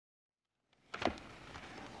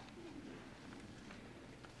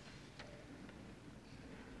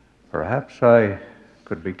Perhaps I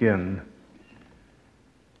could begin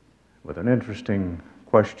with an interesting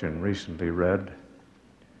question recently read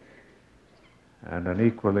and an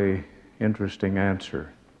equally interesting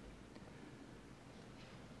answer.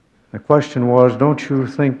 The question was, don't you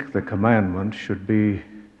think the commandments should be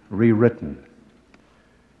rewritten?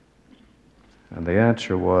 And the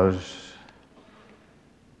answer was,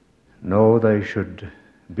 no, they should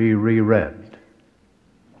be reread.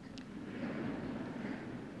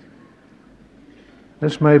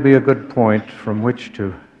 This may be a good point from which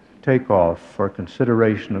to take off for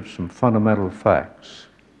consideration of some fundamental facts.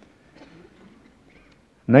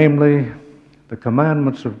 Namely, the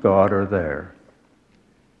commandments of God are there.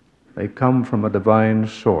 They come from a divine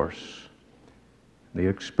source. The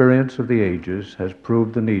experience of the ages has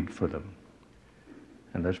proved the need for them,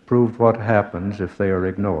 and has proved what happens if they are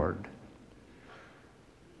ignored.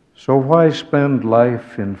 So why spend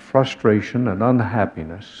life in frustration and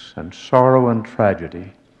unhappiness and sorrow and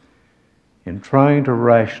tragedy in trying to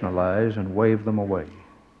rationalize and wave them away?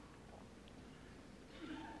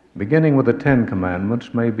 Beginning with the Ten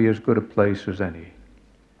Commandments may be as good a place as any.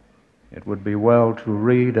 It would be well to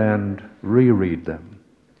read and reread them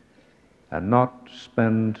and not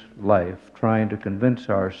spend life trying to convince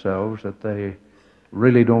ourselves that they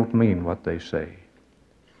really don't mean what they say.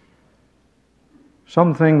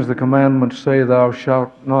 Some things the commandments say thou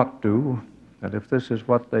shalt not do, and if this is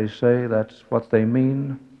what they say, that's what they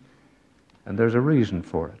mean, and there's a reason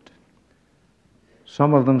for it.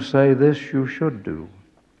 Some of them say this you should do,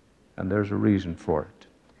 and there's a reason for it.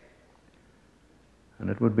 And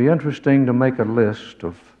it would be interesting to make a list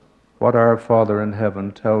of what our Father in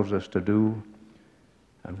heaven tells us to do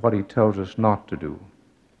and what He tells us not to do.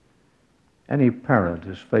 Any parent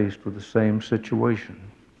is faced with the same situation.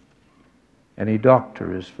 Any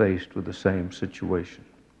doctor is faced with the same situation.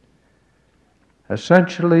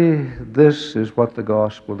 Essentially, this is what the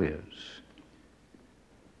gospel is.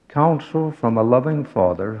 Counsel from a loving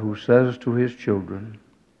Father who says to His children,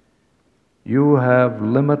 you have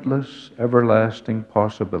limitless, everlasting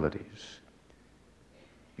possibilities.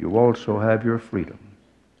 You also have your freedom.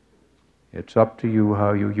 It's up to you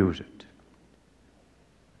how you use it.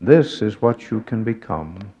 This is what you can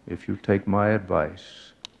become if you take my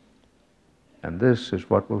advice. And this is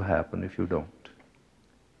what will happen if you don't.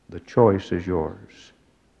 The choice is yours.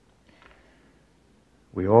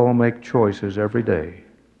 We all make choices every day.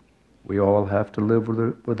 We all have to live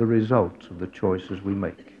with the results of the choices we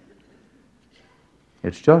make.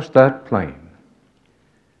 It's just that plain.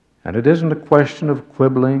 And it isn't a question of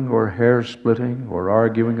quibbling or hair-splitting or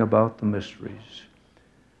arguing about the mysteries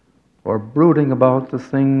or brooding about the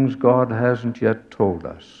things God hasn't yet told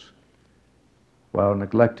us, while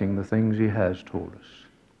neglecting the things He has told us.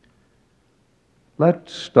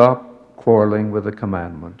 Let's stop quarreling with the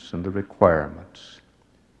commandments and the requirements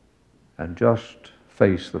and just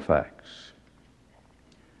face the facts.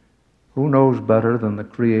 Who knows better than the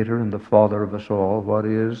Creator and the Father of us all what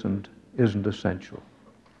is and isn't essential?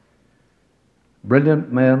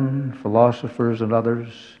 Brilliant men, philosophers, and others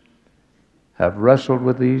have wrestled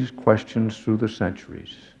with these questions through the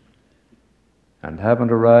centuries and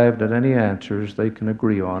haven't arrived at any answers they can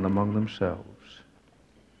agree on among themselves.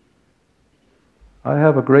 I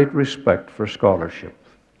have a great respect for scholarship,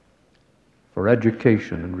 for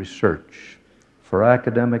education and research, for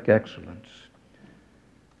academic excellence,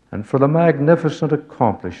 and for the magnificent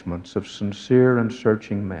accomplishments of sincere and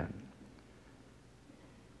searching men.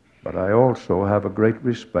 But I also have a great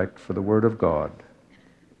respect for the Word of God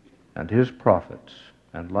and His prophets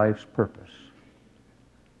and life's purpose.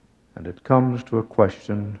 And it comes to a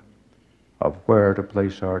question of where to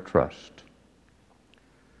place our trust.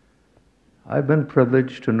 I've been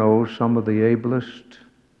privileged to know some of the ablest,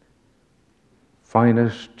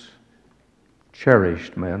 finest,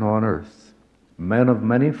 cherished men on earth, men of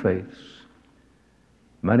many faiths,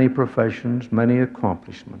 many professions, many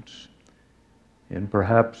accomplishments, in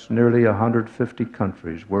perhaps nearly 150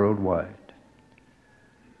 countries worldwide.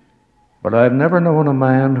 But I've never known a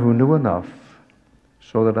man who knew enough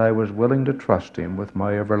so that I was willing to trust him with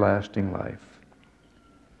my everlasting life.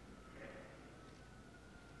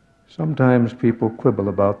 Sometimes people quibble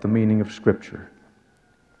about the meaning of Scripture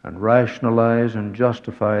and rationalize and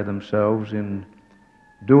justify themselves in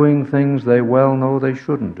doing things they well know they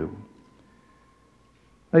shouldn't do.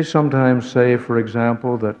 They sometimes say, for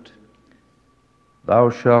example, that thou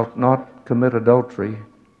shalt not commit adultery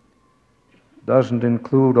doesn't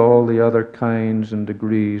include all the other kinds and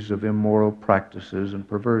degrees of immoral practices and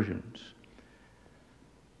perversions.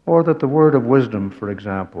 Or that the word of wisdom, for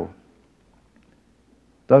example,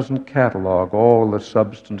 doesn't catalog all the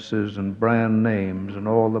substances and brand names and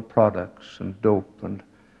all the products and dope and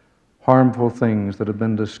harmful things that have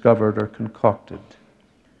been discovered or concocted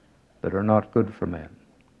that are not good for men.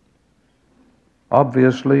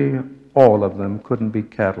 Obviously, all of them couldn't be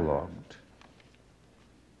cataloged.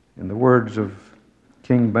 In the words of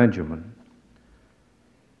King Benjamin,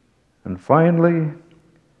 "And finally,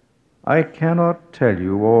 I cannot tell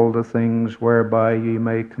you all the things whereby ye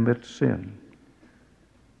may commit sin,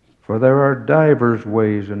 for there are divers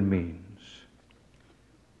ways and means,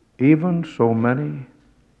 even so many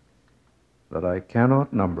that I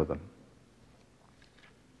cannot number them."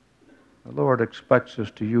 The Lord expects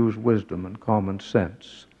us to use wisdom and common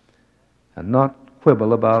sense and not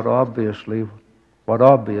quibble about what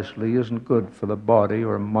obviously isn't good for the body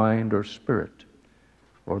or mind or spirit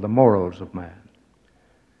or the morals of man.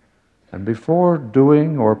 And before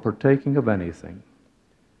doing or partaking of anything,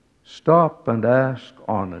 stop and ask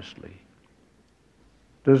honestly,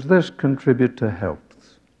 does this contribute to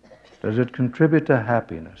health? Does it contribute to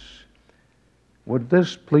happiness? Would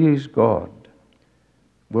this please God?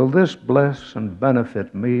 Will this bless and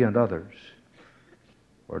benefit me and others?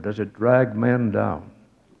 Or does it drag men down?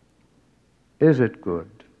 Is it good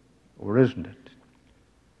or isn't it?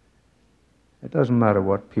 It doesn't matter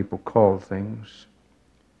what people call things.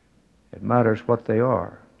 It matters what they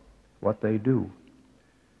are, what they do.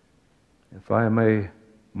 If I may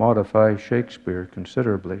modify Shakespeare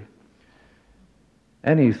considerably,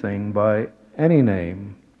 anything by any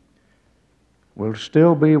name will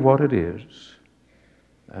still be what it is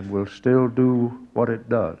and will still do what it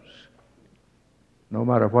does, no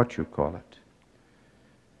matter what you call it.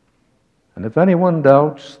 And if anyone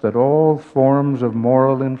doubts that all forms of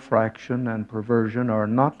moral infraction and perversion are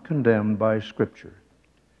not condemned by Scripture,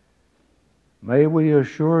 may we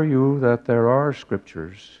assure you that there are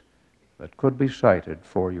Scriptures that could be cited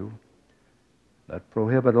for you that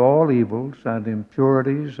prohibit all evils and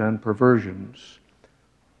impurities and perversions,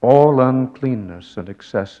 all uncleanness and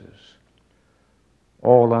excesses,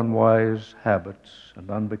 all unwise habits and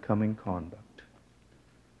unbecoming conduct.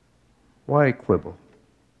 Why quibble?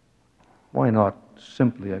 Why not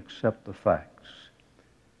simply accept the facts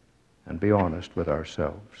and be honest with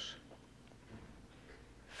ourselves?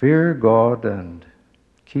 Fear God and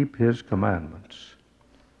keep His commandments,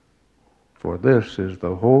 for this is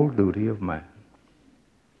the whole duty of man.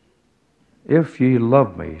 If ye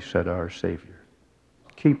love me, said our Savior,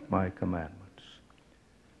 keep my commandments.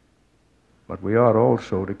 But we ought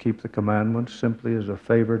also to keep the commandments simply as a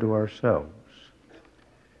favor to ourselves.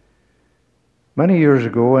 Many years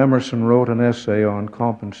ago, Emerson wrote an essay on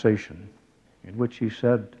compensation in which he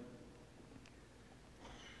said,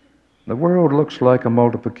 "The world looks like a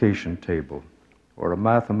multiplication table or a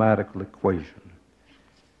mathematical equation,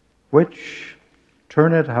 which,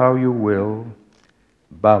 turn it how you will,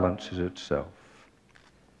 balances itself.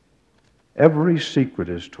 Every secret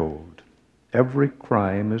is told, every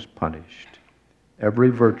crime is punished, every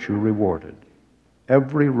virtue rewarded,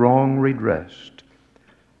 every wrong redressed,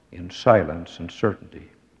 in silence and certainty.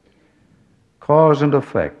 Cause and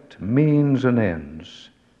effect, means and ends,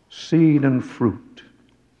 seed and fruit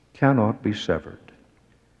cannot be severed.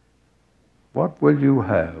 What will you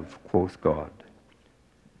have, quoth God?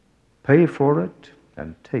 Pay for it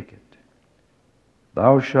and take it.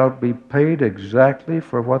 Thou shalt be paid exactly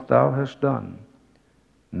for what thou hast done,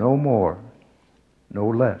 no more, no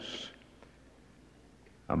less.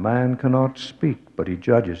 A man cannot speak, but he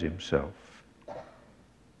judges himself.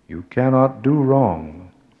 You cannot do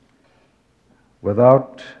wrong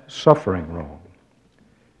without suffering wrong.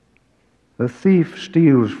 The thief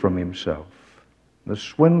steals from himself. The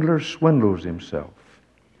swindler swindles himself.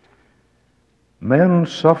 Men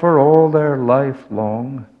suffer all their life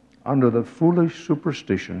long under the foolish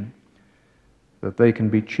superstition that they can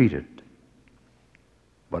be cheated.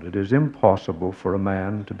 But it is impossible for a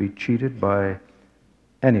man to be cheated by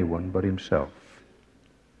anyone but himself."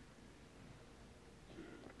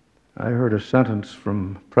 I heard a sentence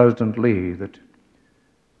from President Lee that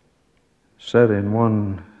said in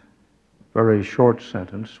one very short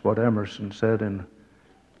sentence what Emerson said in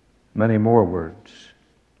many more words,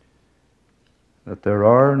 that there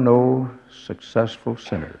are no successful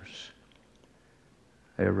sinners.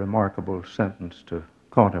 A remarkable sentence to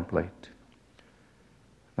contemplate.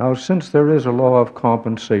 Now, since there is a law of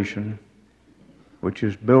compensation which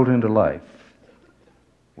is built into life,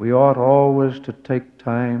 we ought always to take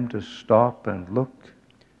time to stop and look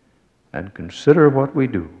and consider what we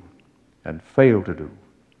do and fail to do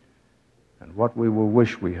and what we will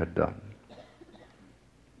wish we had done.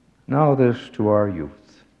 Now this to our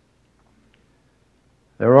youth.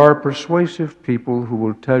 There are persuasive people who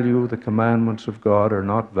will tell you the commandments of God are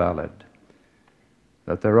not valid,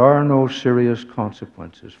 that there are no serious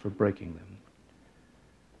consequences for breaking them.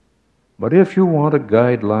 But if you want a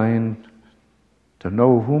guideline to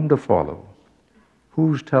know whom to follow,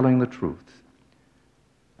 who's telling the truth,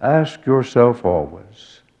 ask yourself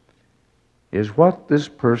always, is what this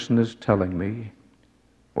person is telling me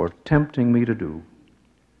or tempting me to do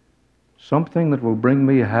something that will bring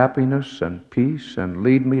me happiness and peace and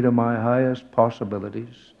lead me to my highest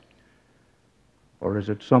possibilities? Or is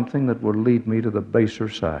it something that will lead me to the baser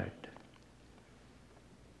side?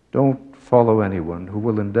 Don't follow anyone who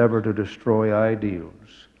will endeavor to destroy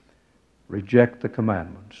ideals, reject the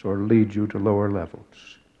commandments, or lead you to lower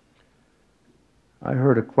levels. I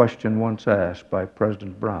heard a question once asked by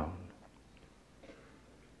President Brown.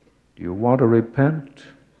 Do you want to repent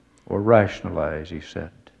or rationalize, he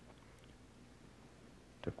said.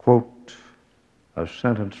 To quote a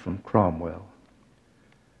sentence from Cromwell,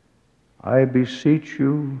 I beseech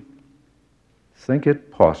you, think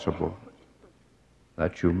it possible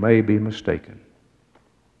that you may be mistaken.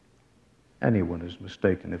 Anyone is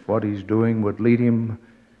mistaken if what he's doing would lead him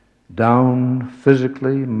down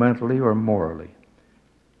physically, mentally, or morally,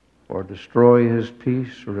 or destroy his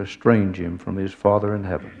peace, or estrange him from his Father in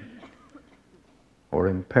heaven, or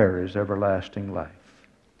impair his everlasting life.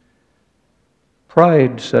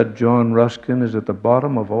 Pride, said John Ruskin, is at the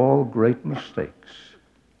bottom of all great mistakes.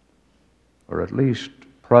 Or at least,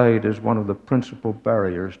 pride is one of the principal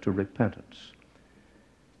barriers to repentance.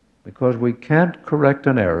 Because we can't correct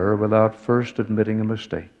an error without first admitting a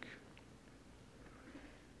mistake.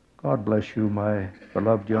 God bless you, my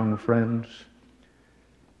beloved young friends,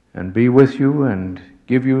 and be with you and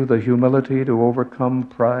give you the humility to overcome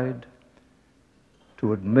pride,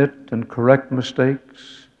 to admit and correct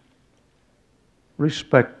mistakes.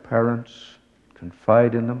 Respect parents,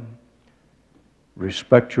 confide in them.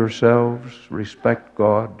 Respect yourselves, respect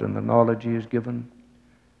God and the knowledge He has given.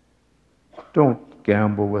 Don't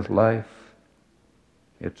gamble with life.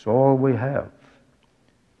 It's all we have.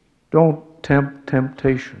 Don't tempt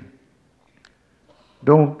temptation.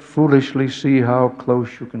 Don't foolishly see how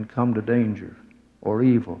close you can come to danger or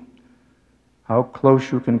evil, how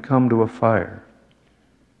close you can come to a fire,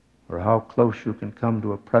 or how close you can come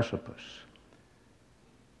to a precipice.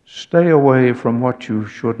 Stay away from what you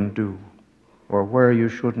shouldn't do, or where you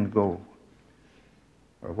shouldn't go,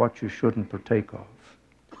 or what you shouldn't partake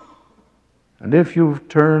of. And if you've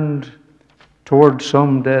turned toward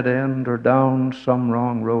some dead end or down some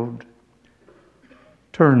wrong road,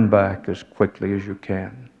 turn back as quickly as you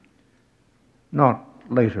can, not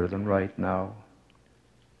later than right now,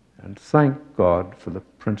 and thank God for the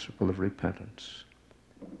principle of repentance.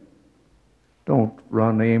 Don't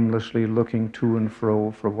run aimlessly looking to and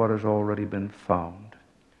fro for what has already been found.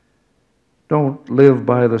 Don't live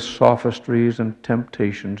by the sophistries and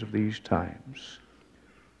temptations of these times.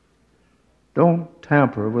 Don't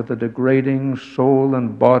tamper with the degrading, soul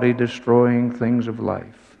and body destroying things of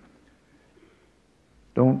life.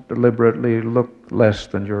 Don't deliberately look less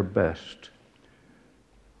than your best,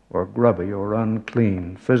 or grubby or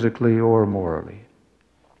unclean, physically or morally.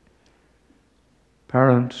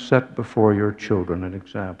 Parents, set before your children an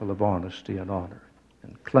example of honesty and honor,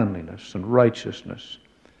 and cleanliness and righteousness,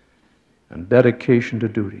 and dedication to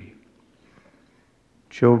duty.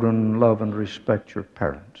 Children, love and respect your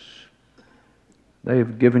parents.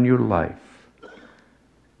 They've given you life.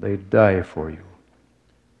 They die for you.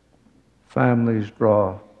 Families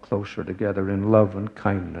draw closer together in love and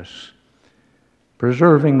kindness,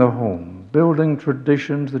 preserving the home, building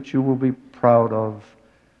traditions that you will be proud of,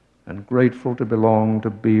 and grateful to belong to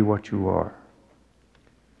be what you are.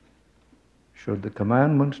 Should the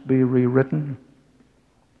commandments be rewritten?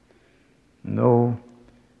 No,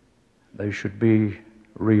 they should be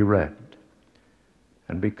reread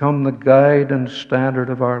and become the guide and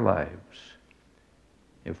standard of our lives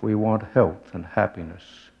if we want health and happiness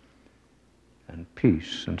and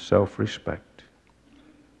peace and self-respect.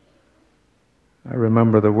 I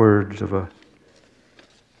remember the words of a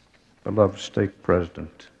beloved stake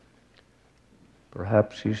president.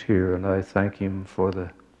 Perhaps he's here, and I thank him for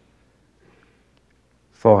the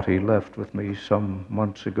thought he left with me some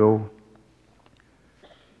months ago.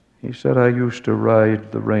 He said, I used to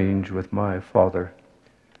ride the range with my father,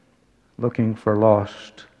 looking for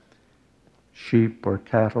lost sheep or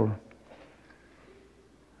cattle.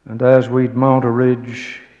 And as we'd mount a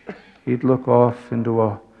ridge, he'd look off into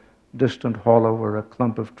a distant hollow or a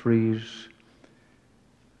clump of trees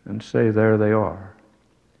and say, there they are.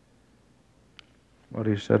 But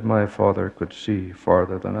he said my father could see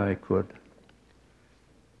farther than I could.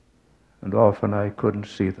 and often I couldn't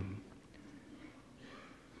see them.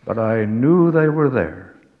 But I knew they were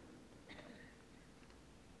there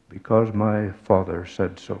because my Father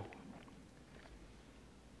said so.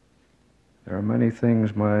 There are many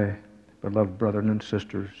things, my beloved brethren and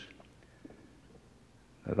sisters,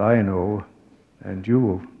 that I know and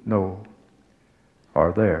you know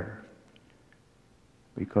are there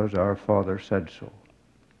because our Father said so.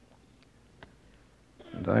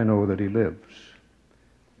 And I know that He lives,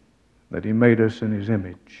 that He made us in His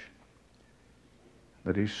image,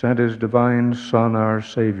 that He sent His divine Son, our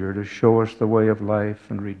Savior, to show us the way of life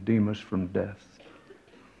and redeem us from death,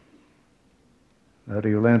 that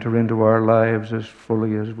He'll enter into our lives as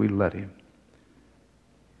fully as we let Him,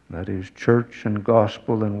 that His church and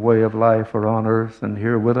gospel and way of life are on earth and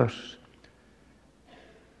here with us,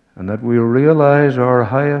 and that we'll realize our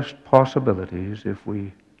highest possibilities if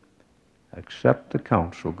we accept the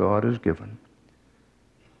counsel God has given,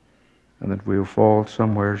 and that we'll fall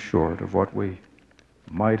somewhere short of what we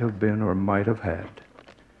might have been or might have had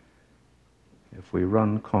if we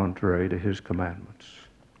run contrary to His commandments.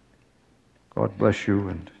 God bless you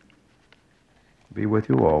and be with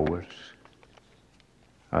you always.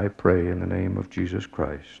 I pray in the name of Jesus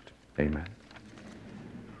Christ. Amen.